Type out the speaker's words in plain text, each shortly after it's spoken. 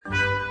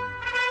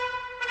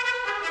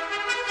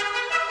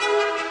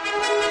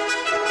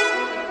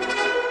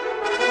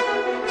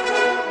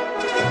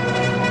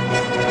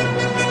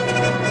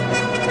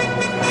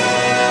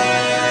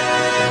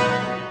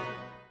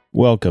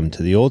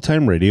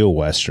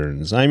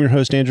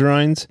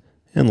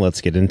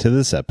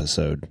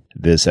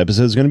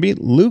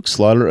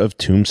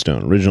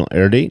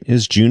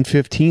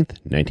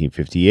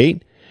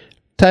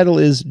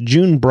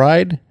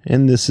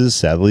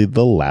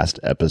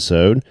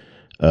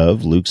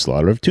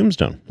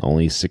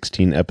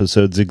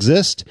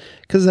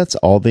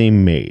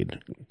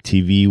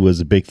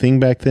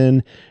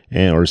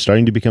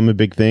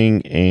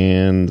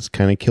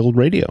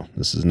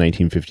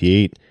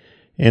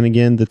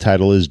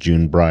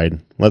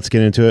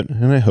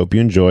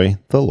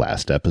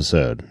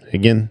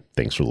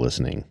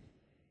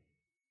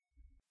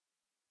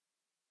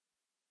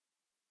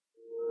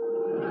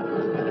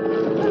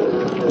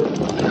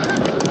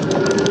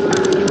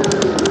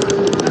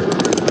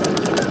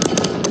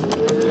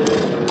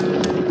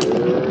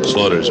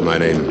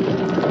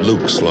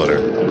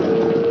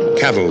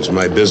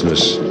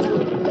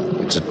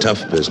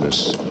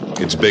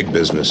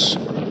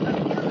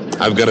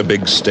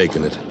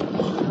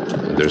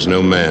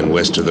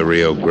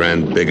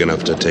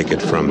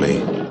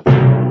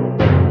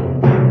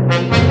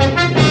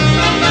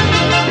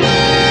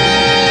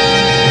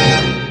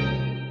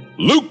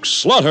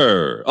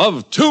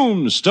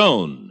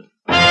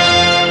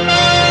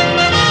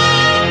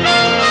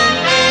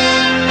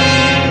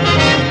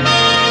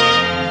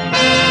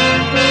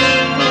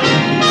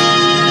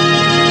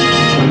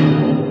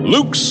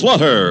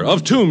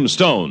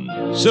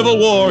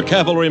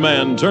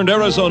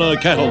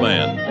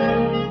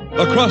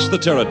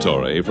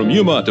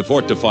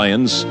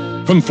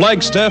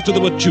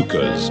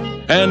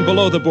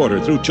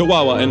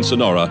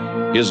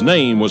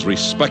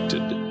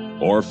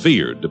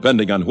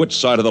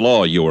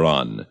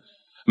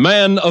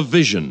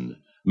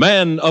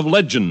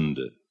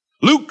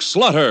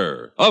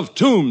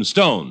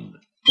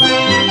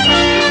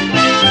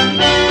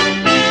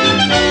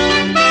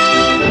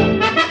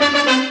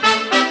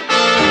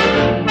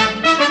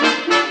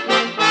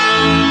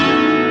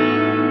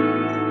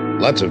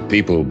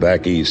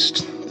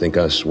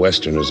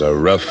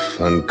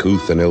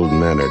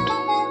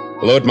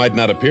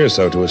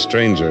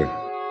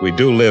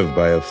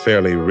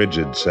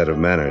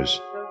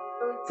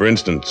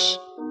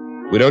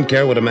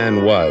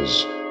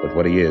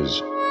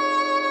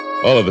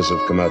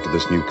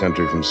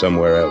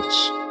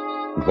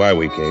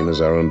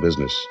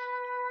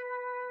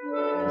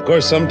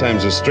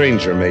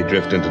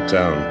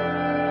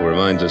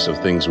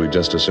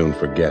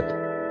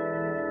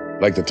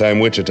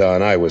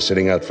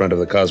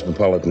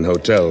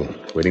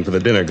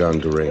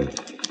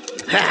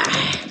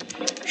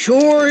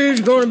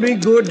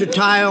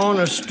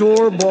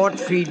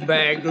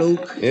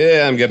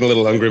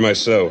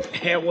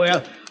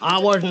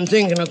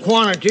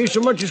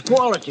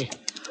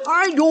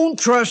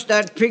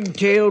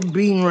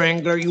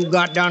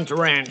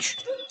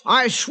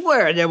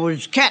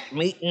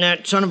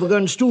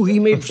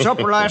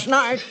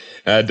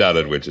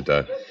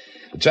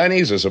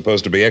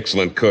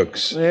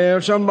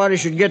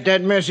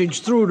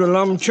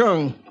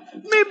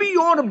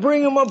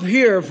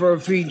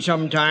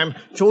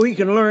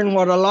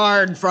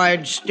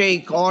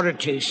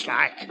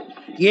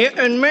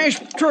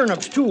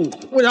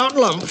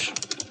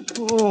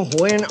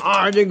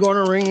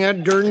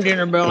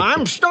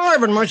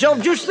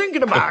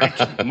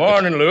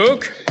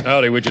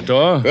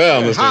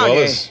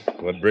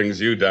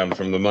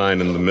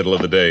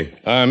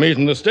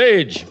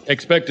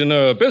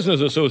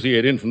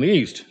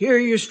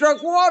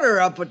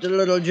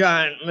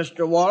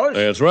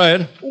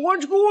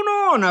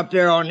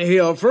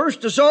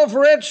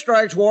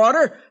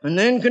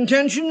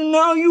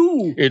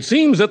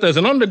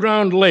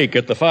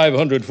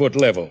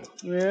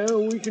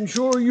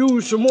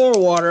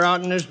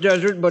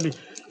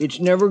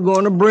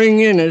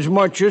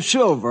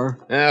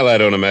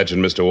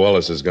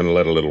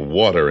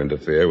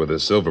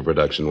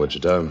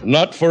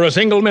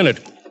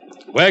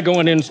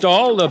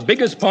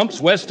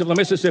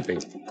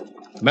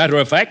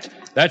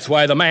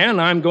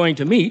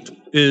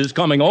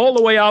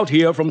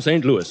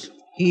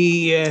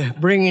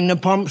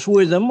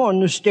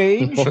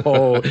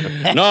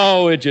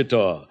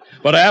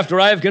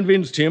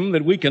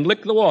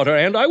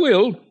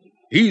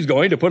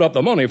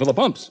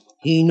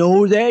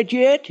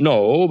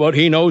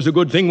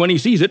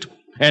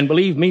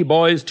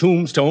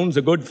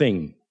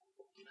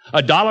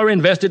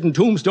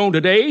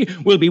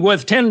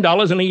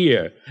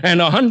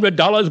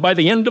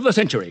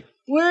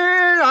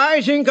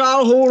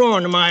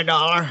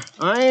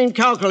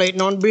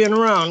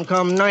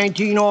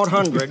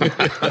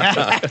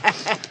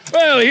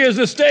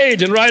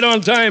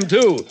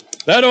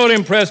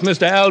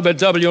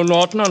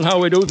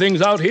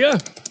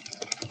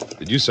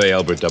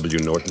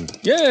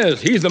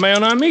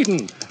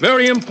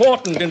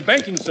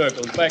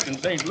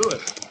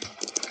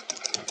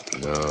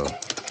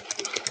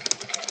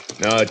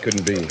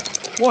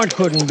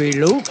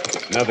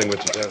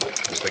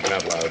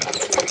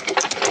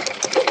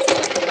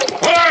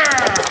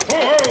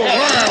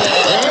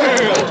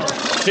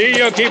see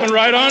you're keeping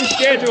right on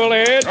schedule,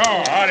 Ed.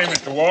 Oh, howdy,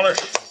 Mr. Wallace.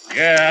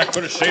 Yeah, I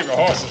could have saved the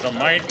horses a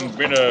mite and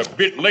been a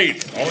bit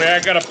late. Only I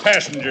got a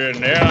passenger in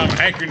there I'm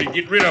hankering to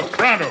get rid of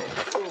pronto.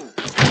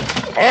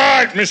 All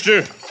right,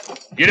 mister.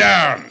 Get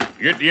down.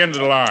 You're at the end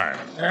of the line.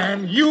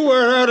 And you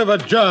are out of a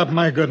job,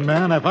 my good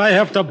man. If I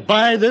have to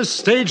buy this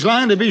stage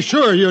line to be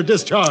sure you're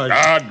discharged.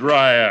 Ah,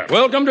 dry up.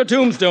 Welcome to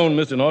Tombstone,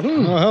 Mr.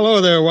 Norton. Oh,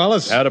 hello there,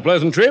 Wallace. Had a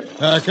pleasant trip?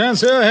 I can't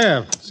say I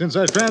have, since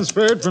I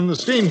transferred from the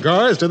steam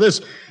cars to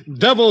this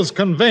devil's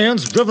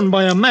conveyance driven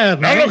by a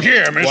madman. Now, look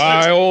here, mister.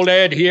 Why, old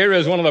Ed here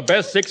is one of the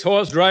best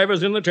 6-horse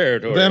drivers in the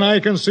territory. Then I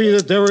can see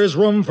that there is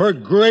room for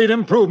great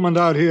improvement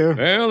out here.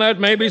 Well,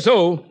 that may be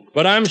so.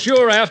 But I'm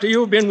sure after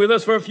you've been with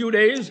us for a few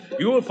days,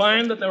 you'll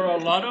find that there are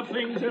a lot of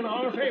things in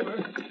our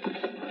favor.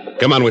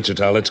 Come on,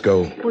 Wichita, let's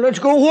go. Well, let's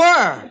go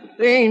where?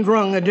 They ain't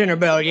rung the dinner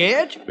bell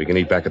yet. We can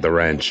eat back at the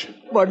ranch.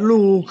 But,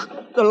 Luke,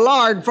 the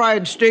lard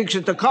fried steaks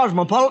at the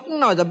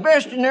Cosmopolitan are the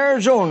best in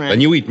Arizona.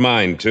 Then you eat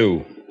mine,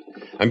 too.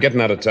 I'm getting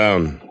out of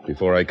town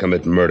before I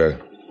commit murder.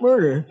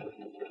 Murder?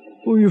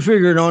 Who you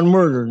figured on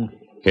murdering?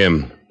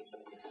 Him.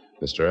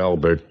 Mr.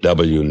 Albert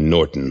W.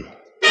 Norton.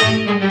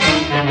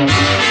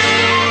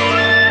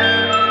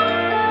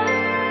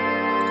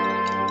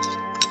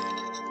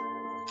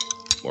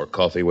 More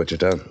coffee,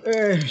 Wichita?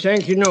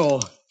 Thank you,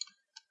 no.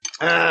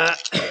 I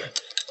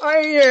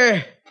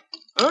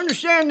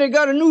understand they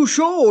got a new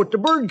show at the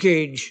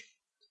Birdcage.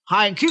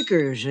 High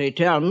kickers, they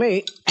tell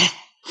me.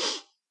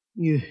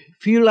 You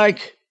feel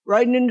like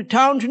riding into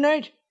town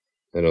tonight?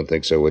 I don't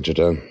think so,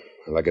 Wichita.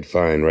 I like it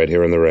fine right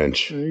here on the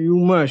ranch. You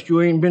must.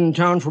 You ain't been in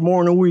town for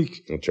more than a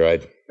week. That's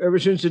right. Ever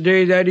since the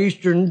day that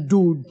Eastern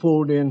dude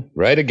pulled in.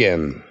 Right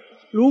again.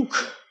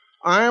 Luke,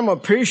 I'm a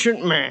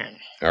patient man.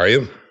 Are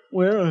you?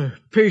 Well,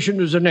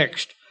 patient is the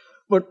next.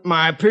 But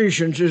my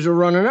patience is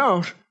a-running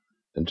out.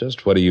 And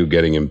just what are you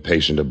getting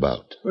impatient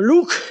about?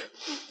 Luke,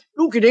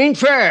 it ain't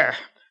fair.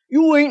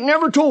 You ain't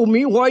never told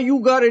me why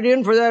you got it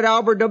in for that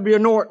Albert W.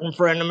 Norton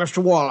friend of Mr.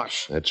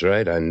 Wallace. That's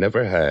right, I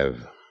never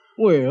have.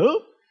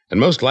 Well?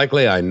 And most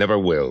likely I never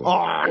will.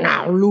 Oh,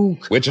 now,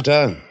 Luke.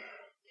 Wichita,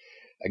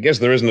 I guess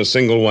there isn't a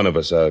single one of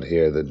us out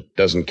here that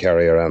doesn't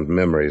carry around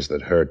memories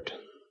that hurt.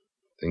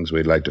 Things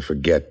we'd like to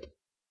forget.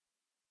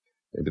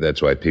 Maybe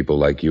that's why people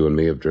like you and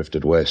me have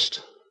drifted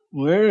west.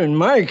 Well, in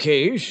my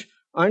case,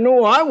 I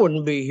know I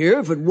wouldn't be here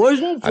if it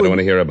wasn't for... I don't want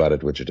to hear about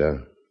it, Wichita.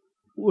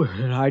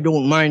 Well, I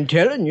don't mind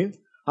telling you.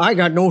 I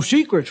got no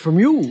secrets from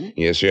you.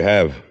 Yes, you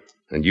have.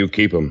 And you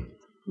keep them.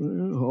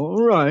 Well,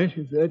 all right,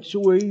 if that's the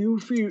way you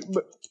feel.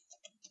 But...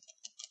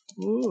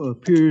 Oh,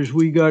 appears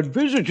we got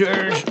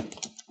visitors.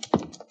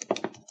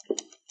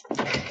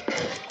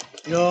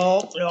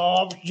 No,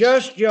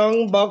 just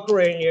young Buck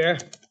Rainier.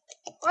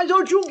 I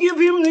thought you'd give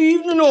him the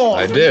evening off.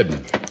 I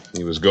did.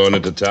 He was going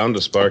into town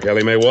to spark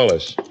Ellie Mae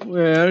Wallace.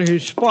 Well,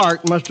 his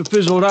spark must have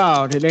fizzled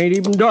out. It ain't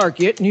even dark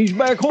yet, and he's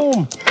back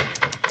home.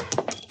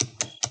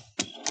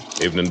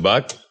 Evening,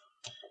 Buck.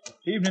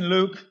 Evening,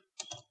 Luke.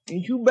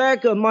 Ain't you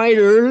back a mite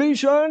early,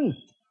 son?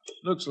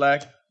 Looks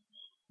like.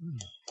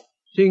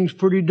 Things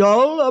pretty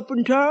dull up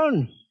in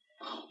town.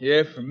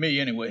 Yeah, for me,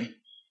 anyway.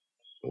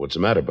 What's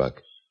the matter,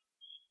 Buck?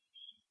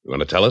 You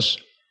want to tell us?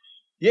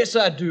 Yes,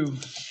 I do.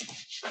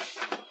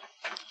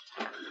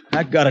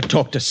 I gotta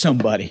talk to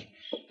somebody.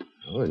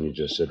 Oh, and you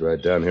just sit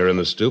right down here in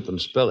the stoop and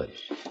spill it.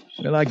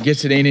 Well, I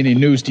guess it ain't any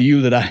news to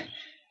you that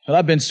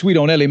I've been sweet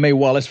on Ellie Mae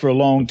Wallace for a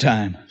long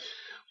time.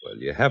 Well,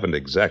 you haven't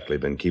exactly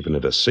been keeping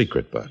it a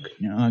secret, Buck.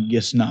 No, I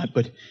guess not,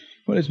 but,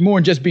 well, it's more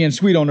than just being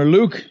sweet on her,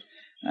 Luke.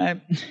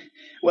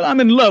 I'm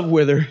in love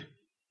with her.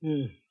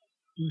 You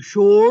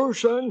sure,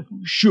 son?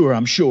 Sure,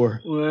 I'm sure.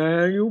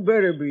 Well, you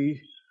better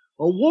be.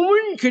 A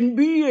woman can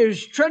be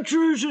as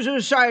treacherous as a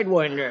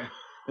sidewinder.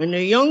 And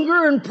the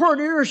younger and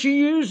prettier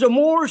she is, the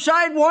more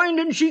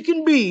sidewinding she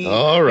can be.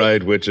 All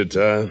right,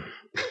 Wichita.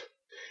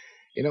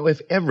 You know, if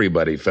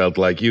everybody felt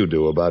like you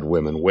do about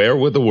women, where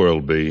would the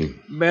world be?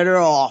 Better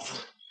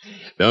off.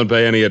 Don't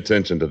pay any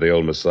attention to the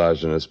old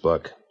misogynist,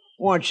 Buck.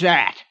 What's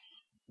that?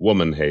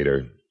 Woman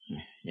hater.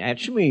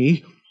 That's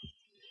me.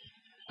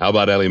 How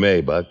about Ellie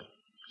Mae, Buck?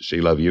 Does she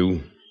love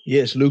you?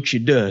 Yes, Luke, she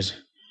does.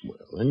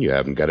 Well, then you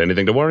haven't got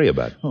anything to worry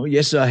about. Oh,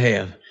 yes, I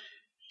have.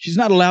 She's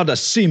not allowed to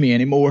see me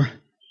anymore.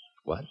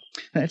 What?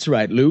 That's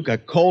right, Luke. I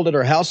called at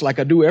her house like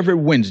I do every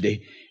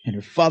Wednesday, and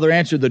her father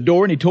answered the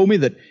door, and he told me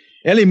that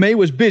Ellie Mae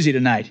was busy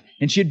tonight,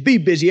 and she'd be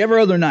busy every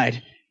other night,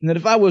 and that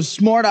if I was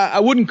smart, I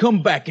wouldn't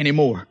come back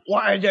anymore.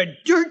 Why, the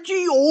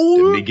dirty old...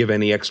 Didn't he give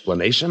any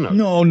explanation?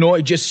 Or... No,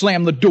 he just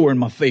slammed the door in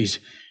my face.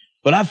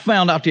 But I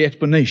found out the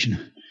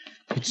explanation.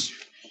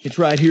 It's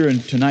right here in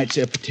tonight's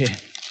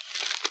epitaph.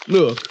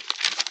 Look.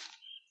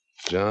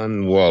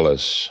 John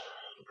Wallace,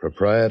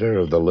 proprietor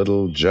of the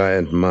Little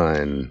Giant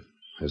Mine,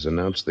 has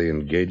announced the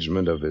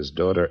engagement of his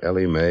daughter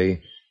Ellie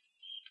Mae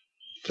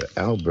to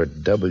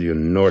Albert W.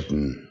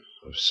 Norton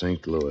of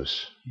St.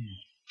 Louis.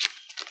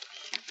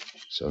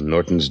 So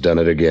Norton's done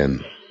it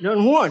again.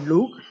 Done what,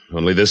 Luke?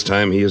 Only this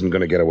time he isn't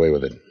going to get away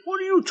with it.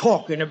 What are you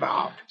talking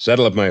about?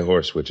 Saddle up my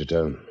horse,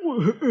 Wichita.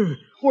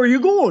 Where are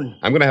you going?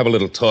 I'm going to have a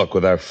little talk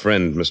with our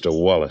friend, Mr.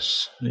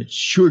 Wallace. It's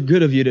sure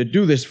good of you to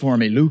do this for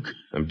me, Luke.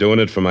 I'm doing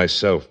it for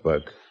myself,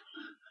 Buck.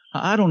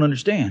 I don't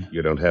understand.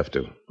 You don't have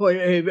to.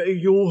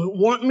 You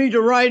want me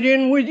to ride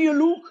in with you,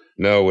 Luke?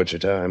 No,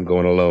 Wichita, I'm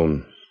going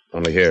alone.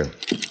 Only here.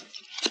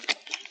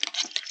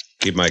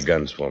 Keep my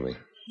guns for me.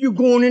 You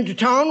going into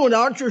town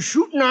without your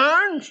shooting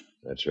irons?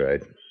 That's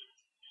right.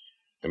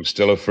 I'm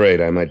still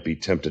afraid I might be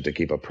tempted to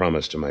keep a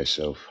promise to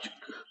myself.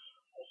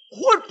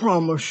 What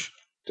promise?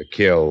 To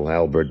kill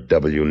Albert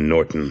W.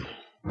 Norton.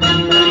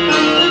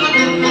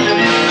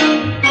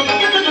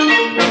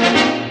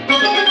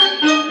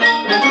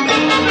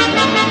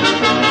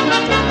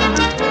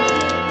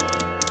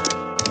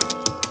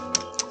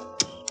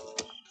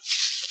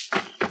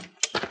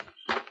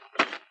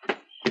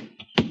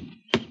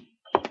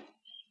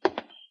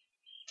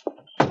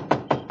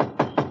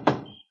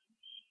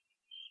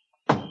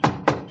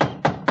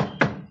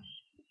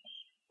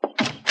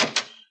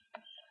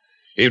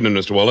 Evening,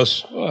 Mr.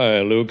 Wallace. Why,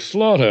 Luke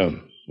Slaughter.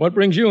 What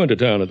brings you into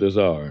town at this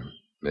hour?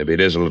 Maybe it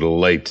is a little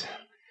late,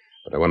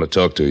 but I want to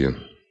talk to you.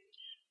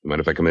 You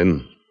mind if I come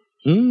in?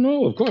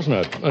 No, of course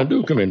not.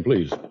 Do come in,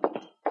 please.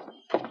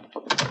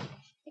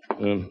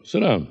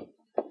 Sit down.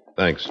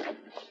 Thanks.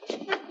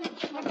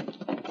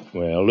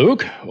 Well,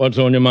 Luke, what's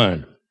on your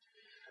mind?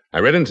 I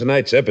read in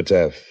tonight's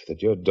epitaph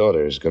that your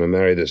daughter is going to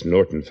marry this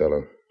Norton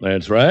fellow.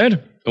 That's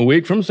right. A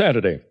week from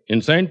Saturday,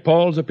 in St.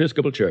 Paul's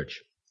Episcopal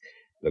Church.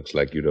 Looks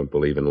like you don't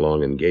believe in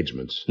long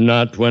engagements.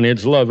 Not when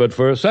it's love at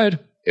first sight.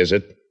 Is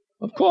it?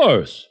 Of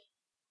course.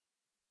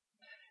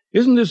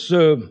 Isn't this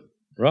a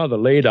rather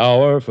late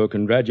hour for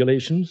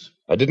congratulations?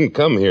 I didn't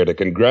come here to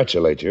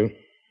congratulate you.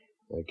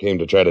 I came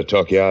to try to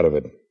talk you out of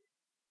it.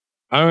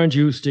 Aren't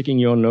you sticking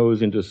your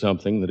nose into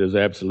something that is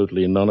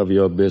absolutely none of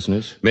your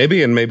business?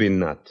 Maybe and maybe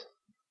not.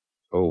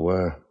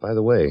 Oh, by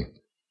the way,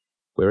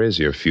 where is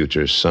your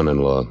future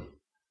son-in-law?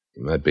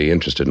 You might be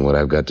interested in what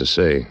I've got to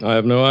say. I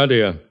have no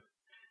idea.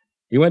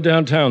 He went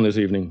downtown this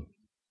evening.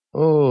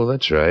 Oh,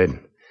 that's right.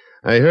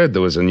 I heard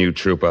there was a new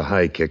troop of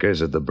high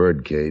kickers at the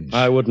birdcage.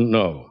 I wouldn't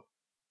know.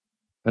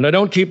 And I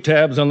don't keep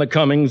tabs on the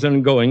comings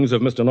and goings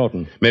of Mr.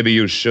 Norton. Maybe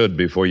you should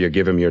before you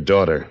give him your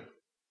daughter.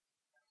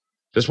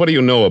 Just what do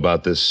you know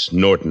about this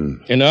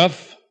Norton?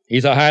 Enough.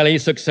 He's a highly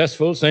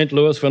successful St.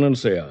 Louis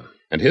financier.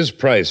 And his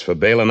price for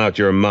bailing out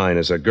your mine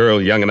is a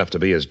girl young enough to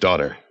be his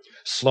daughter.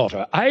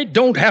 Slaughter, I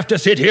don't have to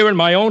sit here in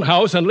my own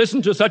house and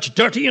listen to such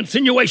dirty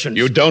insinuations.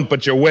 You don't,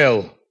 but you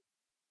will.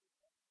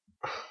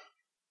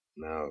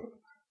 Now,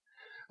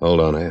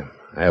 hold on.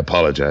 I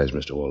apologize,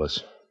 Mr.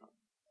 Wallace.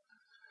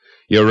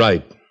 You're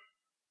right.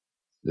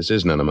 This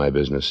is none of my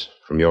business,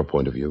 from your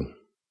point of view.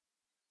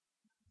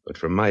 But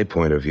from my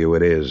point of view,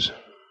 it is.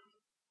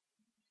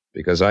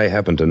 Because I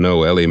happen to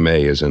know Ellie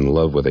Mae is in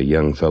love with a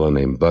young fellow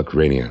named Buck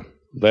Rainier.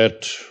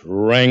 That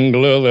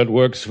wrangler that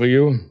works for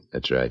you?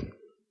 That's right.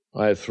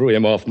 I threw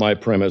him off my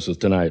premises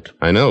tonight.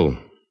 I know.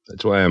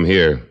 That's why I'm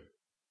here.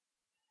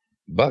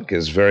 Buck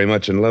is very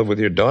much in love with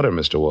your daughter,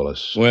 Mr.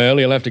 Wallace. Well,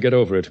 he'll have to get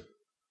over it.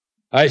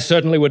 I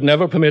certainly would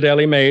never permit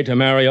Ellie Mae to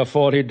marry a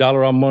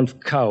 $40 a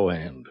month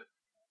cowhand.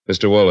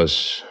 Mr.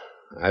 Wallace,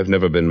 I've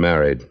never been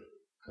married.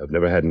 I've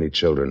never had any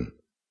children.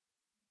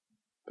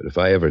 But if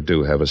I ever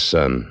do have a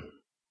son,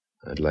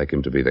 I'd like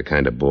him to be the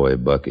kind of boy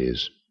Buck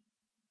is.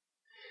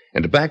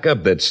 And to back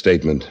up that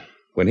statement,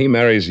 when he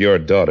marries your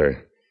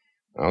daughter,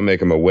 I'll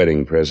make him a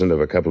wedding present of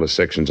a couple of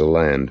sections of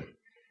land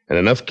and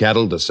enough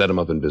cattle to set him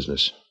up in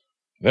business.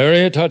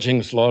 Very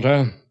touching,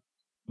 Slaughter.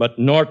 But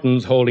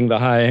Norton's holding the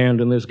high hand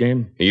in this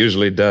game. He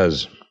usually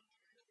does.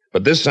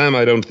 But this time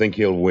I don't think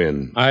he'll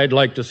win. I'd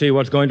like to see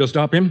what's going to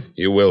stop him.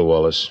 You will,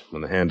 Wallace,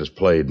 when the hand is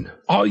played.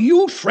 Are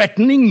you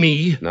threatening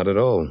me? Not at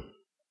all.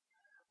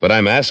 But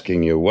I'm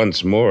asking you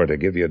once more to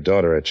give your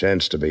daughter a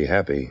chance to be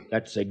happy.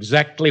 That's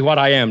exactly what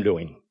I am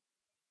doing.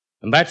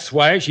 And that's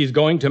why she's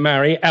going to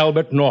marry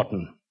Albert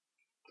Norton.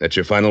 That's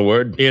your final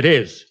word? It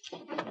is.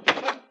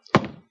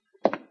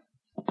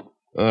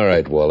 All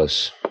right,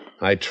 Wallace.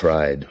 I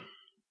tried.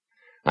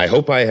 I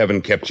hope I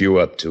haven't kept you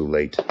up too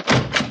late.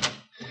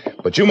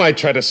 But you might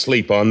try to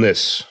sleep on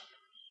this.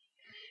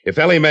 If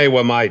Ellie Mae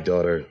were my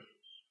daughter,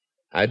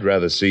 I'd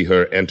rather see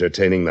her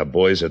entertaining the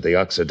boys at the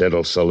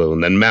Occidental Saloon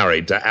than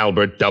married to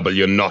Albert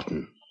W.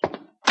 Norton.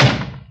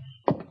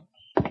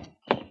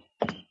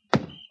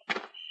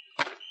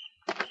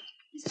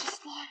 Mr.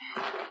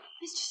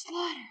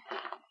 Slaughter.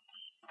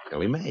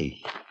 Ellie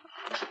Mae.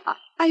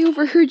 I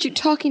overheard you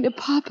talking to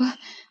Papa.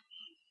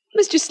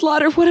 Mr.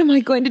 Slaughter, what am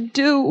I going to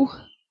do?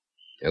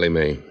 Ellie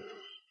Mae,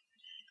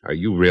 are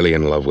you really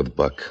in love with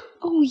Buck?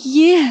 Oh,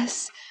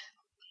 yes.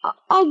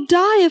 I'll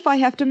die if I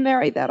have to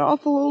marry that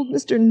awful old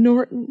Mr.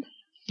 Norton.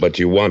 But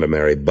you want to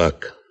marry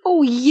Buck?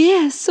 Oh,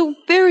 yes, so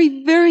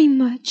very, very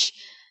much.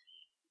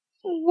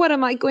 What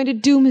am I going to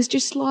do, Mr.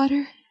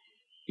 Slaughter?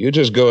 You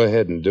just go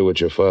ahead and do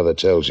what your father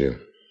tells you.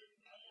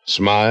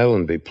 Smile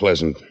and be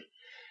pleasant.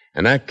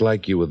 And act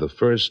like you were the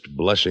first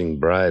blushing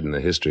bride in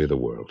the history of the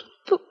world.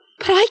 But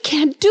I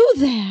can't do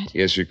that.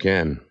 Yes, you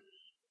can.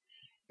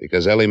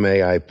 Because, Ellie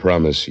Mae, I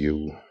promise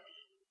you,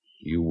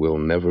 You will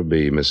never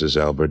be Mrs.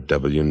 Albert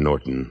W.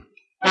 Norton.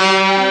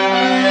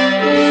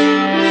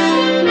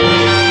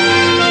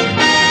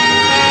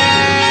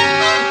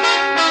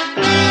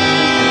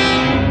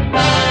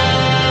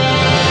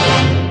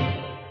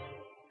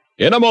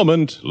 In a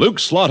moment, Luke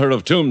Slaughter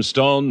of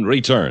Tombstone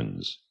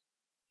returns.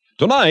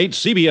 Tonight,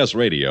 CBS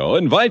Radio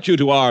invites you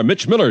to our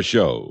Mitch Miller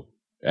Show.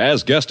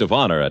 As guest of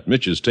honor at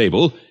Mitch's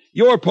table,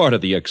 you're part of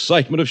the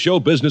excitement of show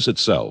business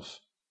itself.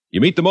 You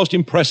meet the most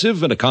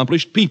impressive and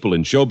accomplished people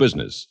in show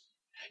business.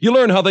 You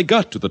learn how they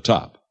got to the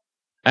top.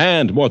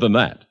 And more than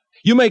that,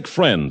 you make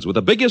friends with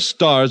the biggest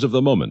stars of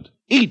the moment.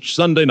 Each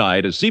Sunday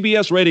night as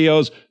CBS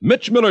Radio's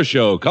Mitch Miller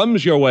Show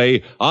comes your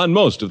way on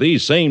most of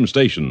these same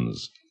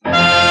stations.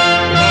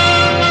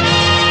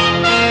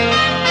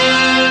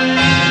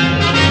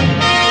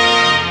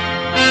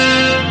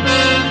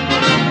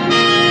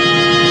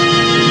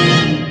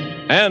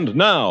 And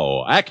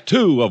now, Act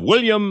Two of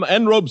William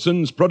N.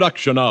 Robeson's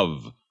production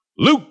of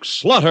Luke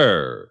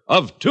Slaughter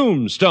of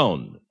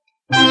Tombstone.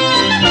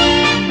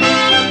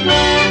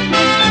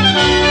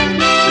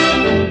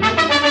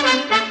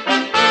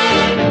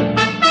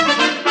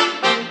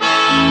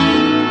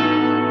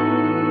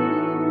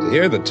 To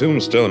hear the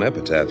Tombstone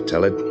epitaph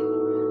tell it,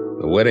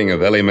 the wedding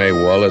of Ellie Mae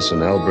Wallace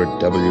and Albert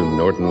W.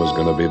 Norton was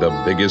going to be the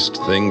biggest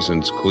thing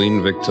since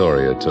Queen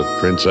Victoria took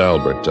Prince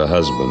Albert to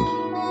husband.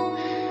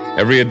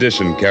 Every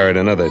edition carried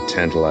another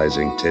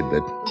tantalizing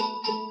tidbit.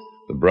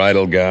 The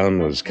bridal gown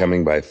was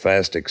coming by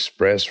fast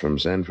express from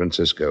San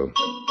Francisco.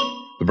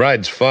 The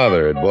bride's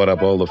father had bought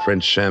up all the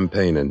French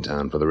champagne in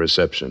town for the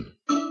reception.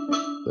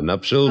 The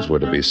nuptials were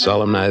to be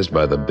solemnized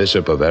by the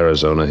Bishop of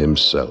Arizona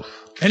himself.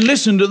 And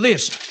listen to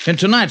this in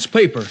tonight's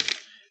paper.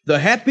 The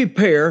happy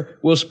pair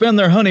will spend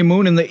their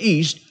honeymoon in the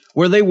East,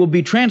 where they will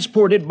be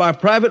transported by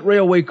private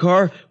railway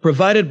car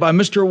provided by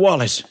Mr.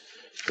 Wallace.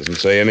 Doesn't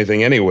say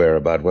anything anywhere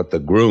about what the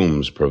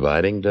groom's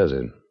providing, does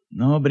it?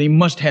 No, but he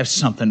must have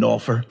something to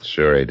offer.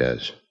 Sure he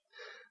does.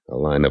 A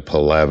line of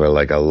palaver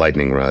like a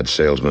lightning rod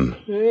salesman.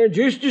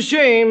 Just the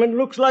same, it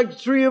looks like the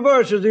three of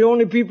us are the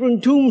only people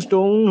in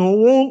Tombstone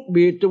who won't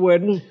be at the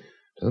wedding.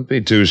 Don't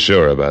be too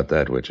sure about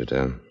that,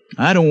 Wichita.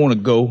 I don't want to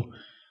go.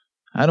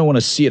 I don't want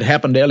to see it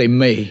happen to Ellie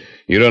Mae.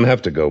 You don't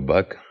have to go,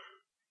 Buck.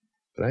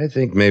 But I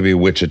think maybe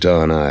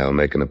Wichita and I'll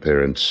make an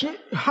appearance.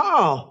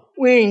 How?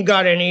 We ain't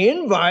got any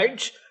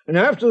invites. And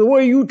after the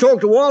way you talked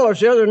to Wallace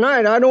the other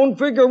night, I don't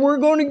figure we're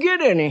going to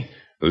get any.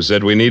 Who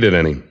said we needed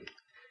any?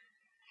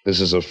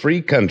 This is a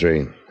free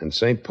country, and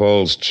St.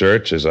 Paul's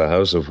Church is a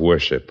house of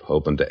worship,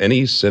 open to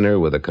any sinner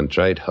with a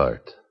contrite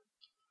heart.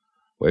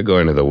 We're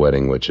going to the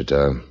wedding,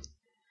 Wichita,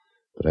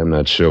 but I'm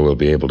not sure we'll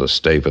be able to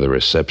stay for the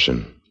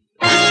reception.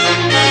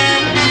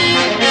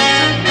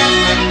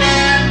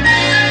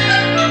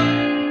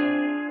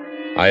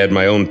 I had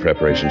my own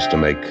preparations to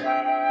make,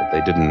 but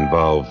they didn't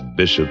involve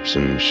bishops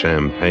and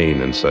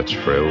champagne and such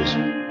frills.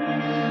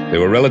 They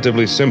were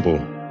relatively simple,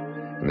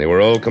 and they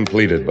were all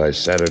completed by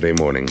Saturday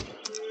morning.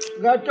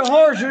 Got the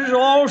horses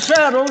all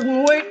saddled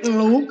and waiting,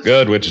 Luke.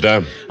 Good,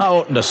 Wichita. I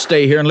oughtn't to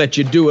stay here and let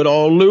you do it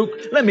all, Luke.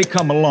 Let me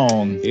come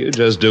along. You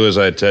just do as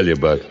I tell you,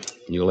 Buck.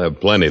 You'll have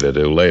plenty to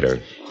do later.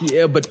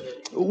 Yeah, but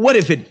what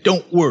if it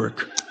don't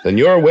work? Then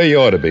you're where you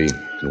ought to be,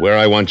 and where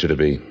I want you to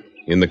be.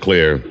 In the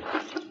clear.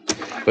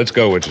 Let's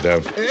go, Wichita.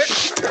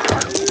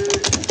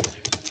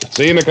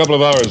 See you in a couple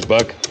of hours,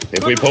 Buck,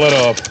 if we pull it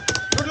off.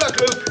 Good luck,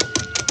 Luke.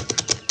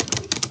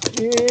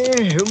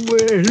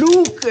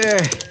 Luke,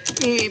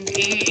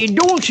 it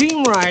don't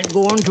seem right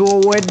going to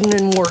a wedding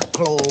in work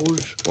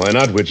clothes. Why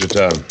not,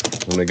 Wichita?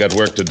 Only got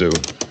work to do.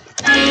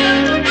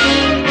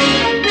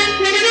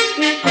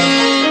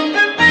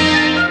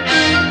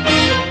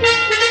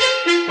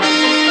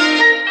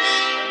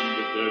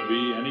 If there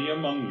be any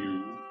among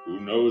you who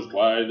knows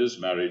why this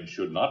marriage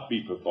should not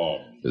be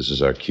performed, This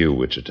is our cue,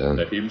 Wichita.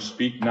 let him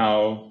speak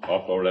now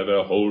or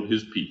forever hold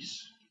his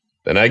peace.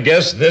 Then I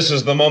guess this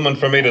is the moment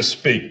for me to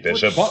speak,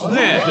 Bishop. What's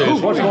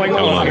going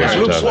on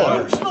here?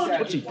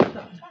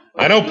 Wichita.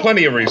 I know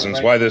plenty of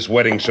reasons why this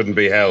wedding shouldn't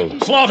be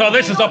held. Slaughter,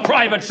 this is a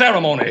private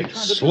ceremony.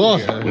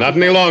 Slaughter? Not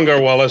any longer,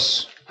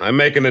 Wallace. I'm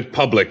making it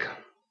public.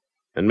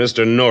 And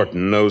Mr.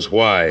 Norton knows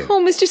why.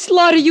 Oh, Mr.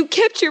 Slaughter, you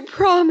kept your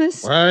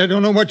promise. I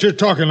don't know what you're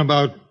talking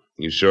about.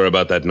 You sure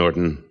about that,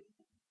 Norton?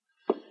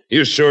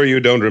 You sure you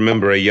don't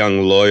remember a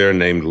young lawyer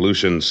named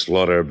Lucian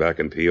Slaughter back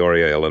in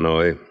Peoria,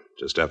 Illinois,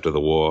 just after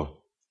the war?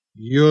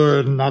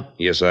 You're not...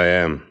 Yes, I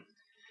am.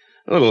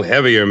 A little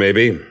heavier,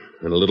 maybe,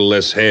 and a little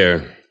less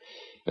hair.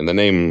 And the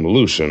name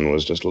Lucian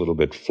was just a little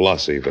bit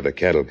flossy for the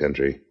cattle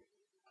country.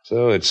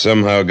 So it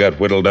somehow got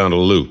whittled down to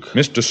Luke.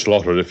 Mr.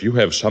 Slaughter, if you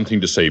have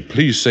something to say,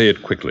 please say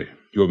it quickly.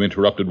 You have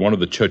interrupted one of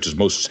the church's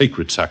most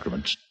sacred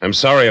sacraments. I'm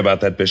sorry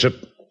about that, Bishop.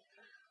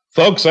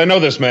 Folks, I know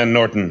this man,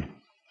 Norton.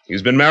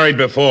 He's been married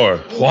before.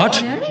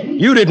 What?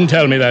 You didn't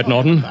tell me that,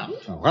 Norton.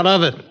 What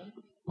of it?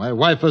 My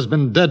wife has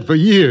been dead for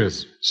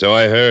years. So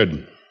I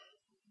heard.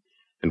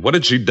 And what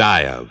did she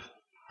die of?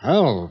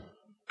 Hell,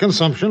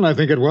 consumption, I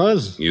think it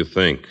was. You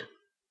think?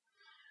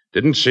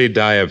 Didn't she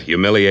die of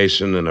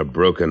humiliation and a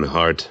broken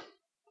heart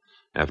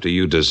after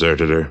you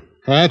deserted her?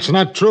 That's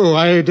not true.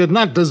 I did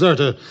not desert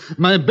her.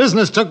 My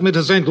business took me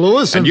to St.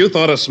 Louis, And you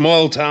thought a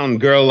small-town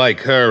girl like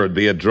her would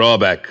be a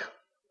drawback.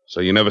 So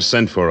you never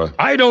sent for her.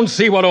 I don't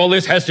see what all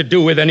this has to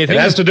do with anything.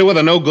 It has to do with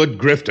a no-good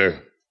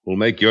grifter who'll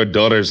make your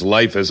daughter's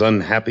life as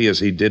unhappy as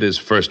he did his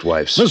first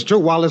wife's. Mr.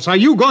 Wallace, are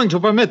you going to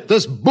permit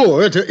this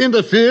boor to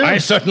interfere? I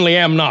certainly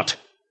am not.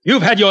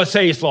 You've had your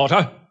say,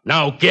 Slaughter.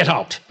 Now get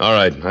out. All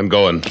right, I'm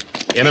going.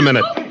 In a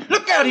minute.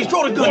 Look out, he's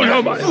throwing a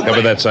gun.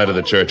 Cover that side of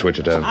the church,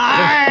 Wichita.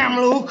 I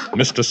am, Luke.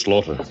 Mr.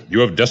 Slaughter, you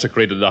have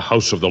desecrated the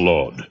house of the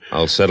Lord.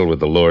 I'll settle with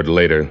the Lord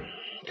later.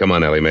 Come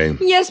on, Ellie Mae.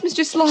 Yes,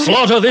 Mr. Slaughter.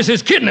 Slaughter, this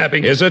is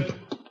kidnapping. Is it?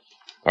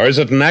 Or is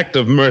it an act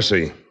of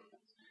mercy?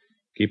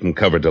 Keep him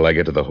covered till I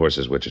get to the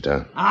horses,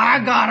 Wichita.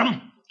 I got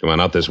him. Come on,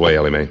 out this way,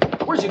 Ellie Mae.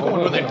 Where's he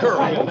going with that girl?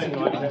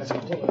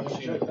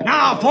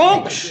 Now,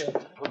 folks,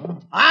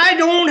 I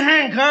don't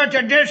hanker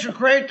to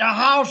desecrate the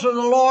house of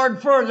the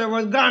Lord further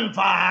with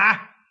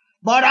gunfire,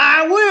 but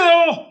I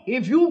will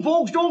if you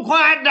folks don't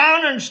quiet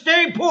down and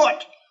stay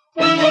put.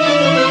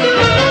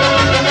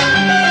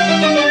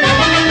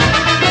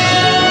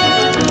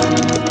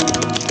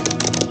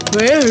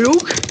 Well,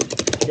 Luke,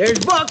 there's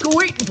Buck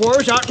waiting for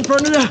us out in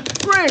front of the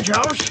ranch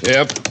house.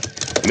 Yep.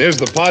 And there's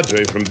the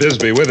Padre from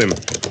Bisbee with him.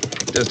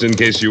 Just in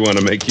case you want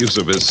to make use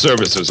of his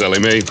services, Ellie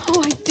Mae.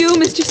 Oh, I do,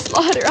 Mr.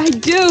 Slaughter, I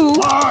do.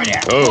 Oh,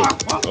 yeah.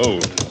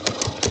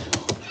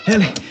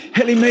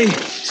 Ellie Mae,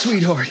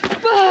 sweetheart.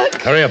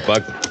 Buck! Hurry up,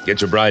 Buck.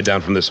 Get your bride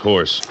down from this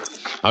horse.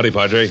 Howdy,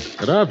 Padre.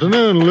 Good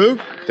afternoon, Luke.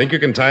 Think you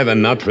can tie the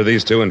knot for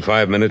these two in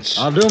 5 minutes?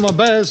 I'll do my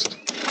best.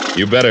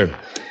 You better.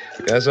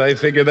 Because I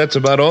figure that's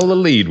about all the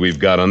lead we've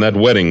got on that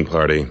wedding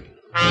party.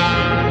 I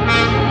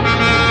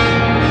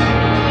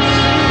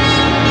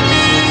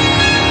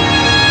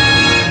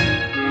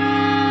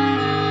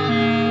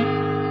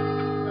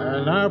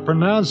now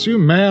pronounce you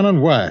man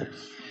and wife.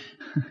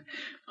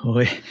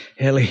 Oh,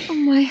 Ellie. Oh,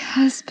 my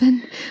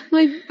husband.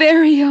 My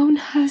very own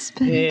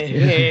husband.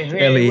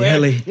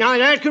 Ellie. Now,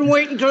 that can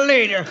wait until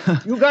later.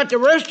 You got the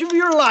rest of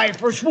your life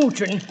for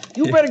smooching.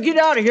 You better get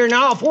out of here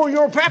now before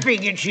your pappy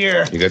gets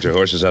here. You got your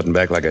horses out and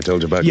back like I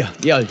told you about? Yeah,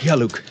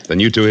 Luke. Then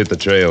you two hit the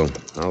trail.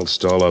 I'll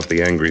stall off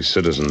the angry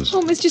citizens.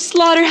 Oh, Mr.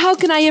 Slaughter, how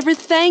can I ever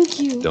thank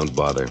you? Don't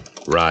bother.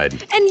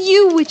 Ride. And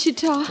you,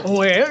 Wichita.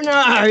 Well,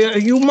 now,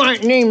 you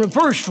might name the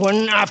first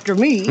one after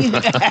me.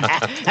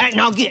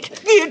 Now, get.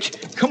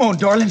 Come on,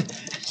 darling.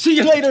 See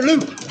you later,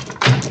 Luke.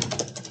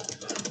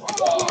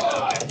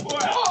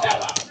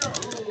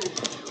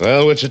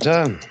 Well,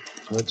 Wichita,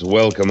 let's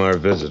welcome our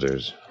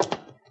visitors.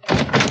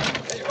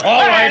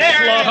 All right,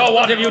 Slaughter,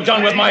 what have you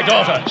done with my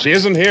daughter? She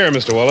isn't here,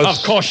 Mr. Wallace.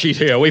 Of course she's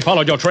here. We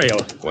followed your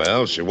trail.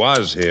 Well, she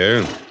was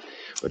here,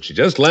 but she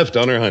just left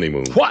on her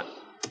honeymoon. What?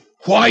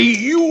 Why,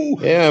 you...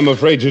 Yeah, I'm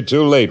afraid you're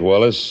too late,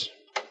 Wallace.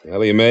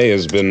 Ellie Mae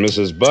has been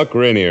Mrs. Buck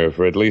Rainier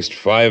for at least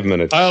 5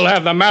 minutes. I'll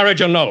have the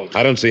marriage annulled.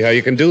 I don't see how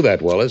you can do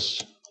that,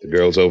 Wallace. The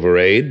girl's over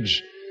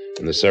age,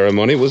 and the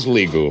ceremony was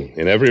legal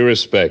in every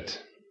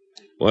respect.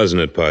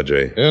 Wasn't it,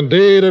 Padre?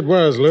 Indeed it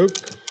was, Luke.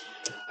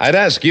 I'd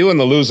ask you and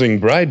the losing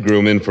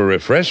bridegroom in for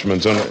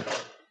refreshments on...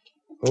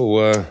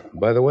 Oh,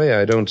 by the way,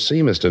 I don't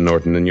see Mr.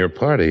 Norton in your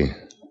party.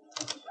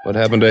 What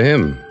happened to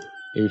him?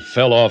 He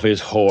fell off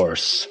his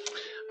horse.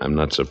 I'm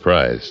not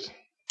surprised.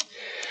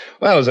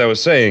 Well, as I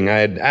was saying,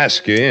 I'd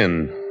ask you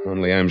in,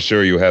 only I'm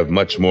sure you have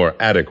much more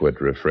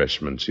adequate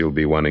refreshments you'll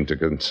be wanting to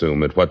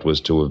consume at what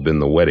was to have been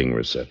the wedding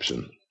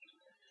reception.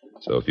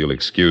 So if you'll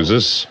excuse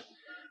us,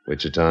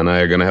 Wichita and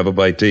I are going to have a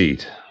bite to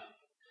eat.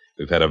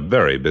 We've had a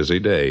very busy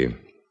day.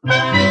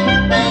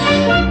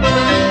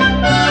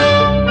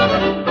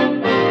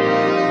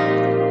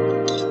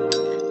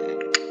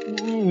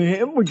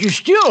 But you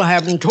still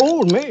haven't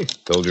told me.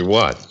 Told you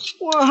what?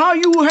 Well, how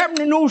you happen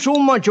to know so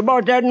much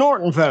about that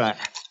Norton fella?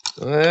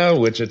 Well,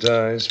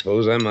 Wichita, I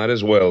suppose I might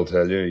as well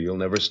tell you. You'll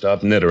never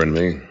stop knittering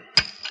me.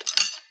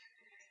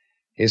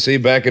 You see,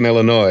 back in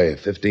Illinois,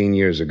 15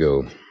 years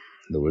ago,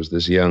 there was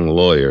this young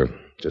lawyer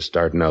just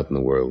starting out in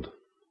the world.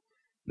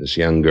 This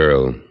young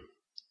girl.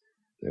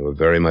 They were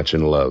very much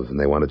in love, and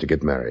they wanted to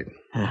get married.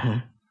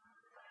 Uh-huh.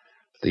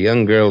 The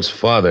young girl's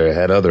father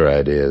had other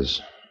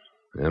ideas,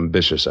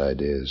 ambitious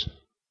ideas.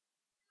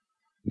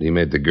 And he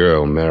made the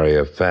girl marry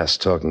a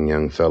fast-talking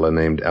young fella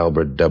named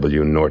Albert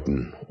W.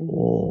 Norton.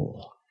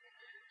 Oh.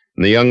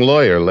 And the young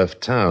lawyer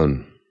left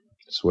town,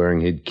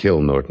 swearing he'd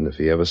kill Norton if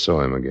he ever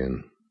saw him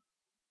again.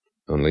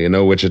 Only you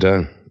know,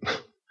 Wichita,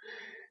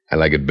 I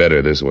like it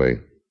better this way.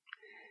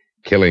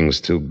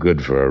 Killing's too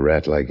good for a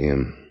rat like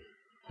him.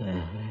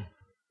 Uh-huh.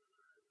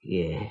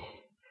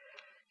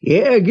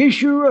 Yeah, I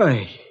guess you're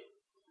right.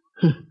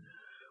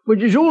 But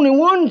there's only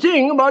one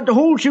thing about the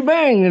whole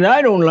shebang that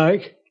I don't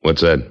like.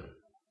 What's that?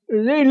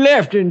 They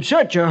left in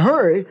such a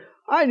hurry,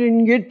 I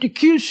didn't get to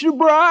kiss the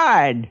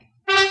bride.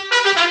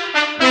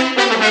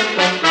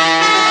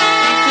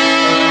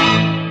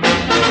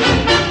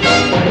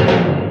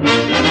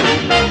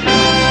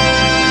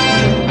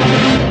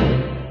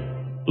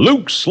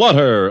 Luke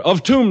Slaughter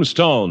of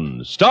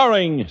Tombstone,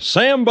 starring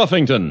Sam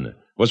Buffington,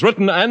 was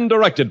written and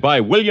directed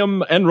by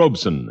William N.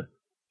 Robeson.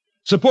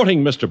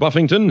 Supporting Mr.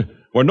 Buffington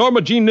were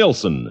Norma Jean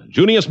Nilsson,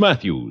 Junius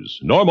Matthews,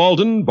 Norm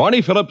Alden,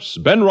 Barney Phillips,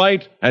 Ben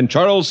Wright, and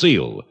Charles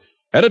Seal.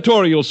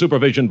 Editorial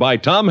supervision by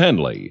Tom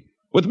Henley,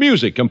 with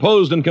music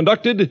composed and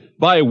conducted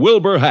by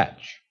Wilbur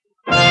Hatch.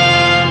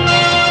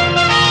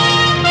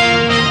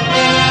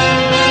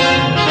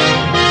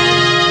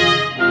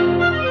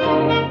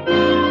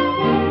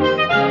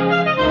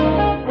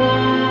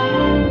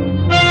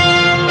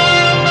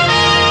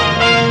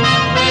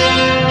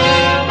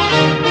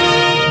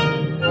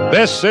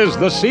 This is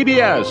the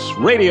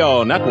CBS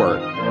Radio Network.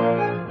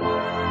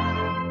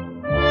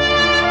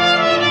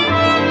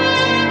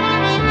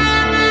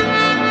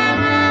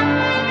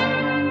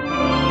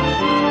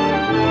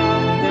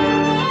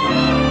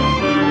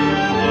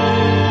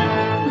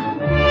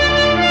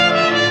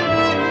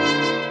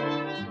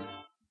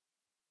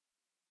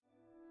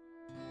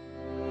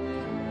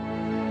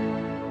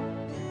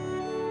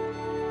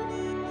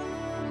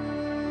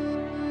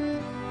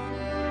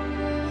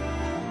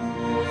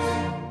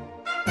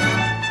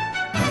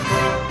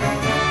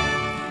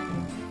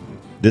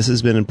 This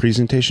has been a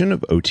presentation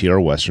of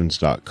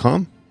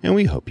OTRWesterns.com, and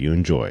we hope you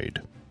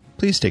enjoyed.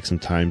 Please take some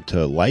time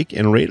to like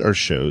and rate our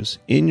shows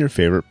in your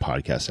favorite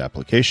podcast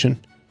application.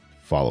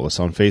 Follow us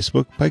on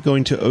Facebook by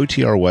going to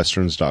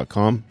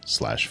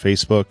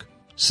OTRWesterns.com/Facebook.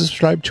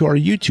 Subscribe to our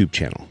YouTube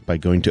channel by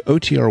going to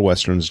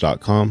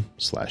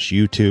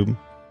OTRWesterns.com/YouTube.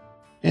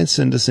 And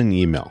send us an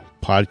email,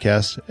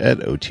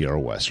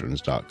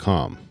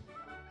 podcast@OTRWesterns.com.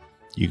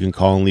 You can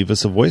call and leave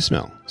us a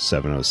voicemail,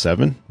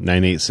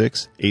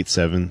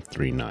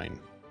 707-986-8739.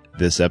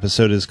 This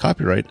episode is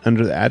copyright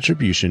under the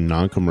Attribution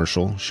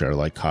Non-Commercial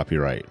Share-alike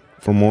copyright.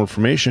 For more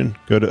information,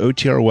 go to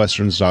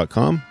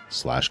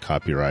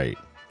OTRWesterns.com/copyright.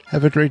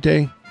 Have a great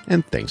day,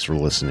 and thanks for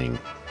listening.